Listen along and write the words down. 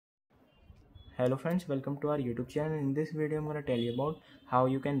Hello friends, welcome to our YouTube channel. In this video I'm going to tell you about how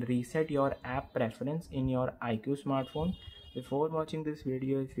you can reset your app preference in your Iqoo smartphone. Before watching this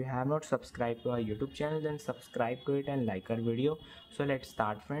video, if you have not subscribed to our YouTube channel, then subscribe to it and like our video. So let's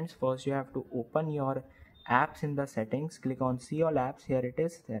start friends. First you have to open your apps in the settings. Click on see all apps. Here it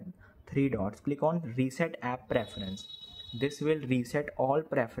is, then three dots. Click on reset app preference. This will reset all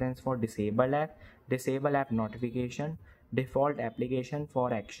preference for disable app notification, default application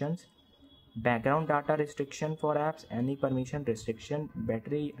for actions, background data restriction for apps, any permission restriction,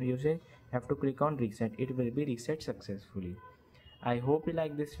 battery usage. Have to click on reset. It will be reset successfully. I hope you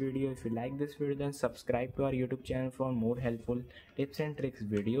like this video. If you like this video, then subscribe to our YouTube channel for more helpful tips and tricks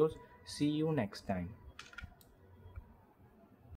videos. See you next time.